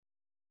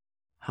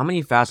How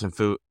many fast and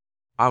food?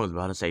 I was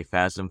about to say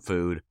fast and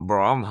food.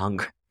 Bro, I'm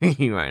hungry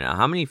right now.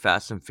 How many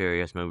Fast and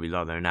Furious movies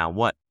are there now?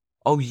 What?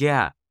 Oh,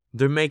 yeah.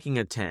 They're making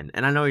a 10.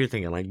 And I know you're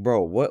thinking, like,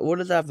 bro, what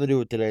does that have to do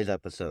with today's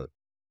episode?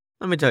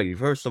 Let me tell you,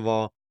 first of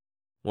all,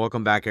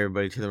 welcome back,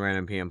 everybody, to the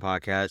Random PM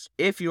podcast.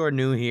 If you are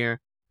new here,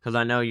 because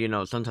I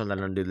know, sometimes I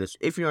don't do this.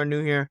 If you are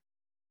new here,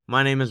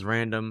 my name is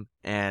Random,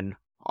 and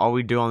all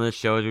we do on this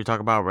show is we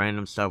talk about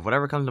random stuff,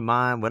 whatever comes to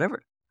mind,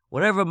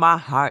 whatever my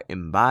heart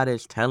and body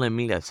is telling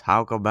me to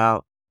talk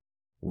about,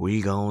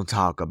 we gonna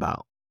talk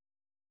about.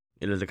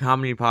 It is a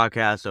comedy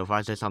podcast, so if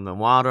I say something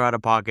wild or out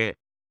of pocket,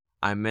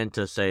 I meant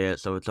to say it,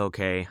 so it's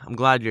okay. I'm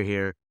glad you're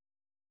here.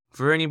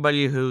 For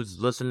anybody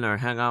who's listened or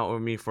hung out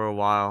with me for a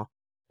while,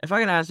 if I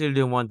can ask you to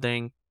do one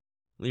thing,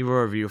 leave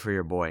a review for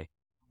your boy.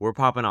 We're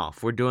popping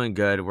off. We're doing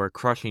good. We're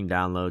crushing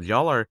downloads.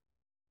 Y'all are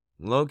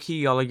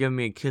low-key, y'all are giving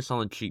me a kiss on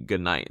the cheek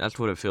goodnight. That's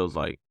what it feels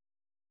like.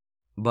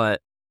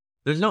 But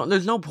there's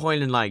no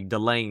point in, like,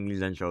 delaying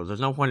these intros. There's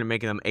no point in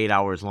making them 8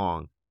 hours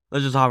long.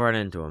 Let's just hop right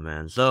into them,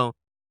 man. So,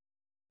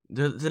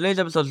 today's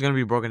episode is going to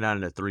be broken down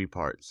into 3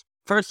 parts.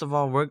 First of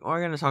all, we're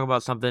going to talk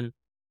about something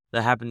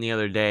that happened the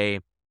other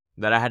day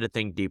that I had to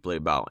think deeply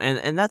about.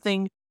 And that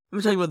thing, let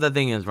me tell you what that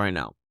thing is right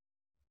now.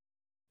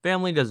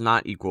 Family does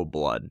not equal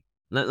blood.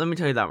 Let me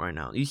tell you that right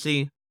now. You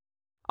see,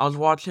 I was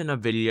watching a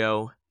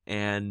video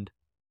and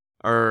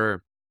they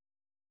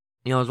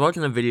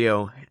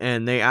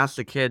asked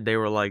the kid, they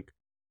were like,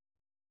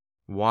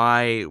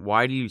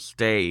 why do you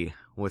stay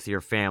with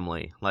your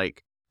family?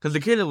 Like, because the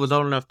kid was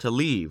old enough to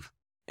leave,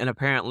 and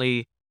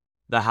apparently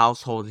the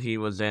household he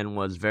was in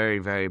was very,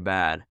 very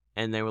bad.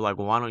 And they were like,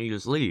 well, why don't you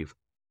just leave?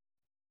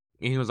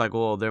 And he was like,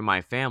 well, they're my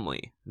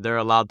family. They're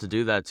allowed to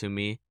do that to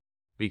me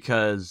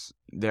because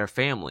they're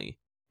family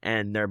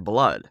and they're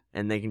blood,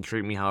 and they can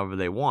treat me however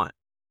they want.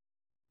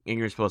 And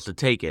you're supposed to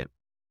take it.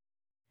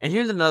 And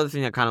here's another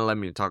thing that kind of led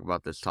me to talk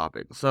about this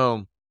topic.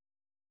 So,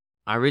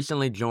 I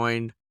recently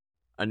joined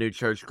a new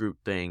church group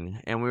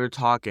thing, and we were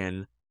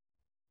talking,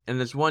 and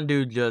this one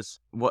dude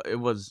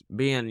was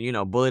being,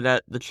 bullied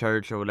at the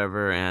church or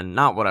whatever, and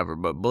not whatever,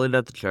 but bullied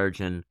at the church,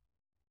 and,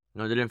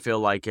 didn't feel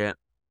like it.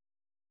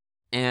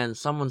 And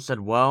someone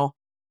said, well,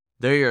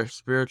 they're your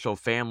spiritual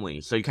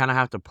family, so you kind of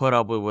have to put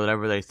up with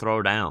whatever they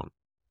throw down.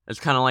 It's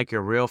kind of like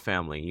your real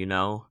family,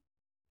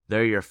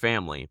 They're your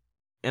family.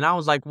 And I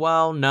was like,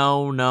 well,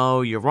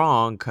 no, you're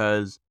wrong,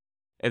 because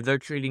if they're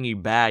treating you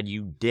bad,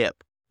 you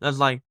dip. I was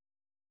like,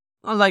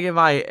 if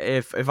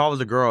I was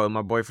a girl and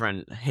my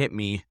boyfriend hit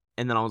me,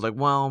 and then I was like,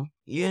 well,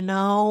 you're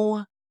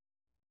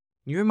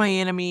my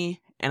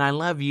enemy, and I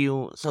love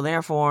you, so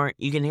therefore,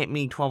 you can hit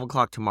me 12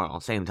 o'clock tomorrow,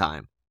 same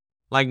time.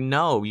 Like,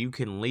 no, you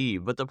can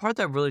leave. But the part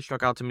that really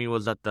struck out to me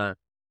was that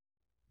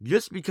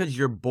just because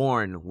you're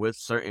born with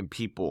certain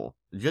people,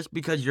 just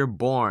because you're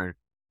born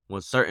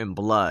with certain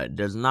blood,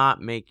 does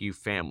not make you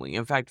family.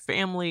 In fact,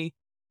 family,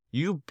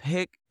 you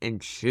pick and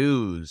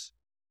choose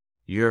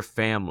your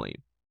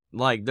family.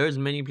 Like, there's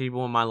many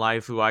people in my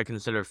life who I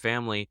consider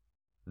family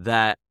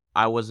that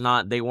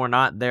they were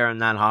not there in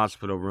that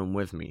hospital room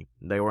with me.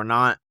 They were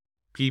not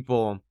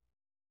people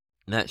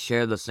that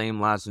share the same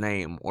last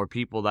name or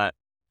people that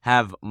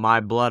have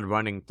my blood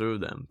running through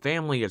them.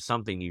 Family is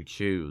something you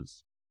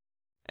choose.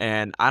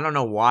 And I don't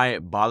know why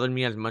it bothered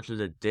me as much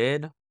as it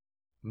did,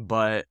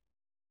 but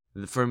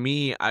for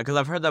me, because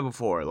I've heard that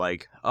before,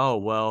 like, oh,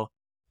 well,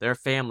 they're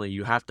family,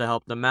 you have to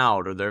help them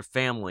out, or they're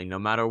family no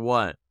matter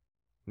what.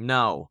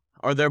 No.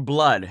 Or their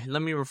blood.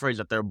 Let me rephrase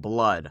that. Their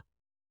blood.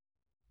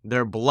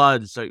 Their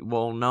blood. So,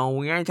 well, no,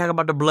 we ain't talking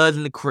about the Bloods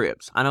and the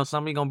Crips. I know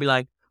somebody gonna be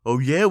like, oh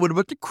yeah, what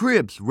about the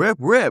Crips? Rep,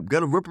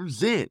 gotta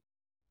represent.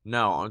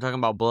 No, I'm talking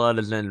about blood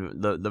as in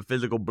the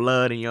physical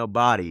blood in your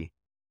body.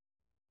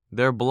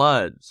 Their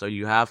blood. So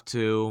you have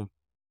to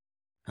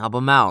help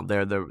them out.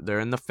 They're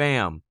in the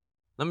fam.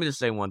 Let me just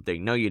say one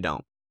thing. No, you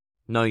don't.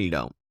 No, you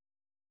don't.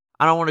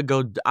 I don't want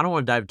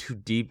to dive too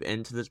deep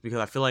into this because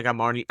I feel like I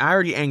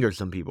already angered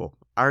some people.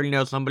 I already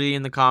know somebody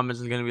in the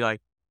comments is going to be like,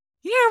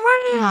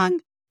 you're wrong.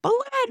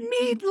 Blood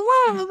needs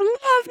love.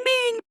 Love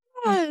means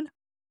blood.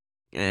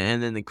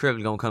 And then the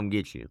Crib's going to come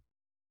get you.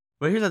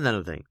 But here's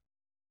another thing.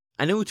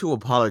 I knew to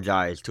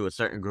apologize to a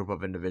certain group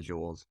of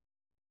individuals.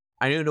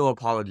 I knew to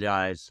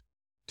apologize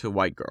to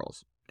white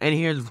girls. And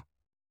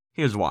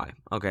here's why,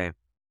 okay?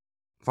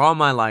 For all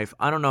my life,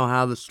 I don't know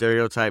how the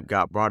stereotype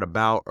got brought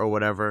about or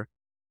whatever.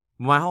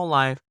 My whole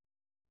life,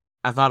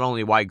 I thought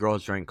only white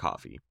girls drank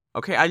coffee.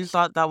 Okay, I just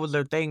thought that was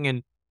their thing,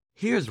 and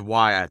here's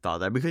why I thought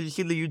that. Because you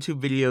see the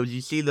YouTube videos,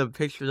 you see the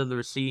pictures of the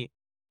receipt,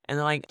 and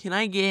they're like, can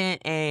I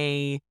get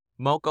a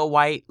mocha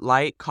white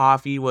light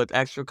coffee with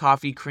extra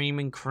coffee cream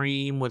and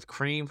cream with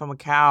cream from a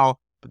cow,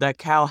 but that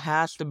cow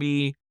has to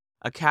be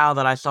a cow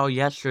that I saw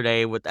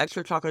yesterday with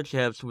extra chocolate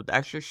chips, with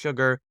extra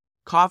sugar,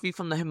 coffee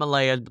from the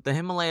Himalayas, but the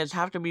Himalayas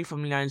have to be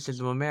from the United States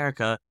of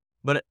America,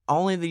 but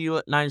only the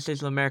United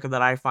States of America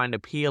that I find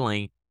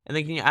appealing. And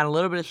then can you add a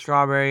little bit of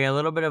strawberry, a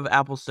little bit of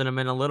apple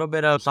cinnamon, a little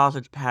bit of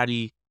sausage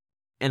patty,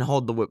 and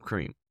hold the whipped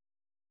cream.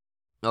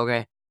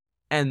 Okay?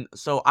 And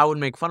so I would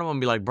make fun of them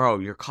and be like, bro,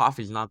 your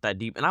coffee's not that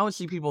deep. And I would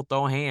see people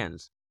throw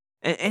hands.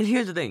 And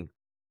here's the thing.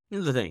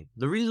 Here's the thing.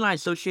 The reason I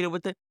associate it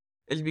with it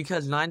is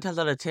because 9 times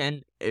out of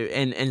 10,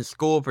 in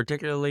school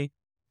particularly,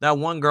 that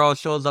one girl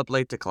shows up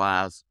late to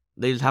class.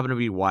 They just happen to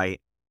be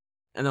white.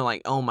 And they're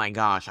like, oh my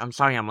gosh, I'm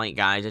sorry I'm late,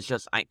 guys. It's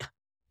just,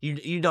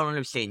 you don't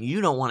understand.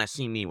 You don't want to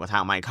see me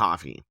without my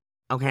coffee.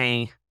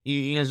 Okay?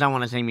 You just don't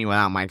want to see me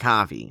without my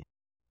coffee.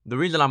 The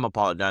reason I'm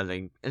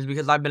apologizing is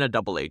because I've been a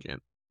double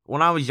agent.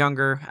 When I was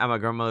younger, at my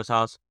grandmother's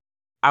house,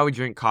 I would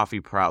drink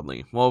coffee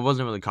proudly. Well, it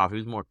wasn't really coffee. It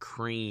was more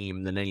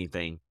cream than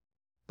anything.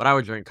 But I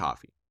would drink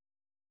coffee.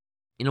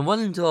 And it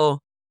wasn't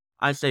until,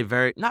 I'd say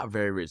not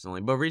very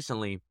recently, but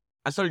recently,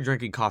 I started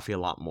drinking coffee a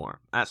lot more.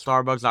 At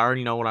Starbucks, I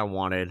already know what I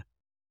wanted.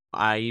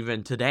 I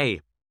even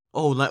today,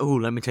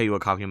 let me tell you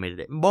what coffee I made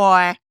today.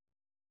 Boy,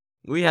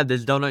 we had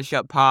this donut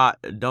shop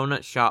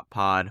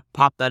pod,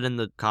 popped that in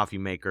the coffee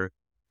maker,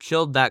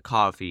 chilled that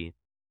coffee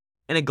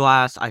in a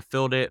glass. I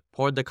filled it,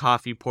 poured the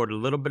coffee, poured a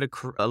little bit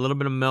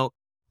of milk,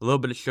 a little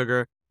bit of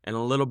sugar, and a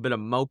little bit of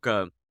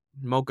mocha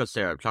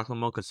syrup, chocolate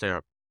mocha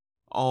syrup.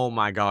 Oh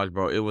my gosh,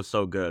 bro, it was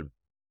so good.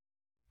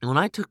 And when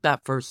I took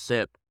that first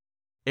sip,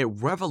 it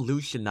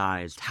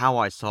revolutionized how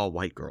I saw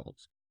white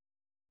girls.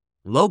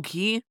 Low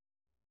key,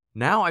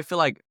 now I feel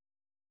like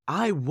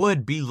I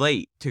would be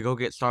late to go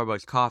get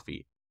Starbucks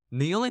coffee.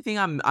 The only thing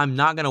I'm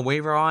not gonna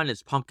waver on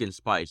is pumpkin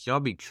spice. Y'all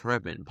be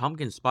tripping.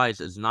 Pumpkin spice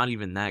is not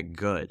even that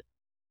good.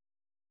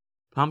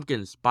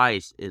 Pumpkin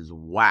spice is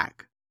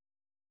whack.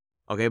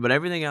 Okay, but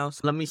everything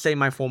else, let me say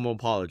my formal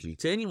apology.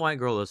 To any white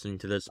girl listening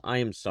to this, I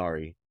am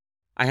sorry.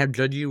 I have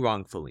judged you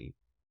wrongfully.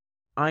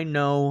 I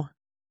know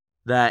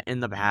that in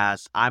the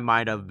past, I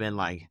might have been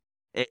like,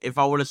 if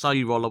I would have saw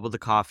you roll up with a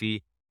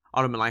coffee, I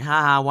would have been like,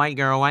 haha, white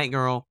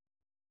girl.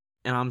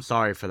 And I'm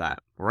sorry for that.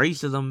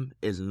 Racism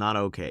is not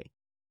okay.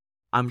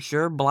 I'm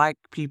sure black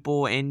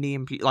people,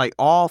 Indian people, like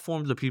all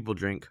forms of people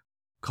drink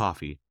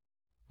coffee.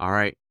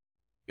 Alright?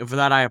 And for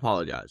that, I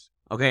apologize.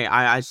 Okay,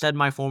 I said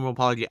my formal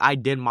apology. I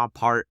did my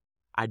part.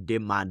 I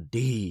did my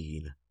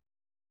deed.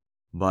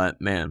 But,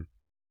 man,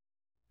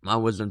 my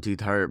wisdom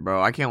teeth hurt,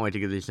 bro. I can't wait to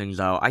get these things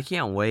out. I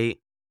can't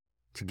wait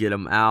to get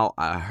them out.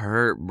 I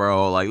hurt,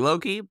 bro. Like,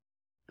 low-key,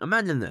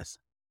 imagine this.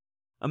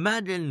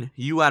 Imagine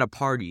you at a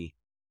party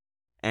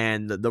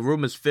and the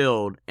room is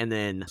filled, and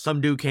then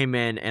some dude came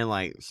in and,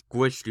 like,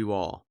 squished you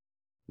all.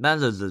 That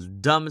is the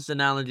dumbest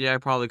analogy I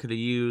probably could have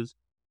used,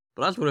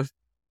 but that's what it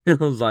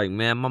feels like,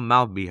 man. My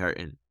mouth be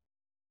hurting.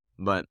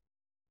 But,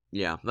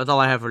 yeah, that's all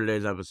I have for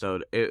today's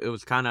episode. It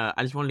was kind of,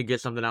 I just wanted to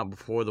get something out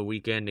before the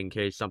weekend in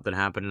case something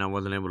happened and I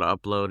wasn't able to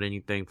upload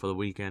anything for the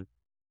weekend.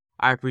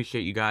 I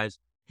appreciate you guys.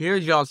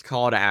 Here's y'all's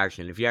call to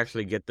action if you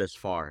actually get this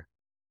far.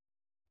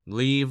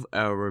 Leave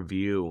a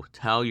review.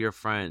 Tell your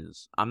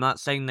friends. I'm not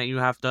saying that you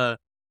have to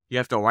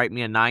write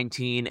me a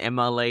 19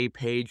 MLA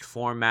page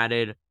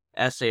formatted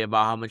essay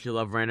about how much you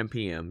love Random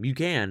PM. You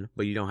can,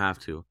 but you don't have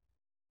to.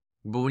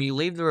 But when you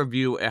leave the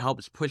review, it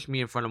helps push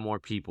me in front of more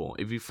people.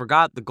 If you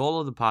forgot, the goal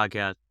of the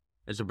podcast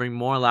is to bring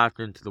more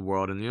laughter into the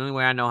world, and the only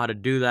way I know how to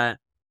do that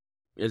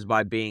is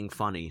by being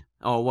funny.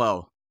 Oh,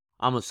 well,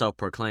 I'm a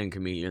self-proclaimed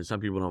comedian. Some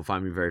people don't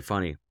find me very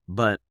funny,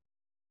 but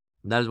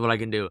that is what I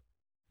can do.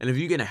 And if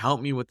you can help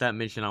me with that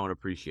mission, I would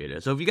appreciate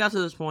it. So if you got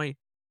to this point,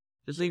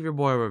 just leave your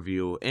boy a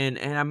review, and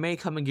I may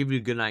come and give you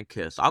a goodnight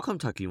kiss. I'll come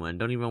tuck you in.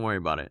 Don't even worry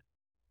about it.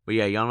 But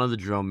yeah, y'all know the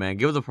drill, man.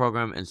 Give it the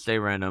program and stay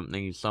random.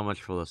 Thank you so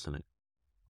much for listening.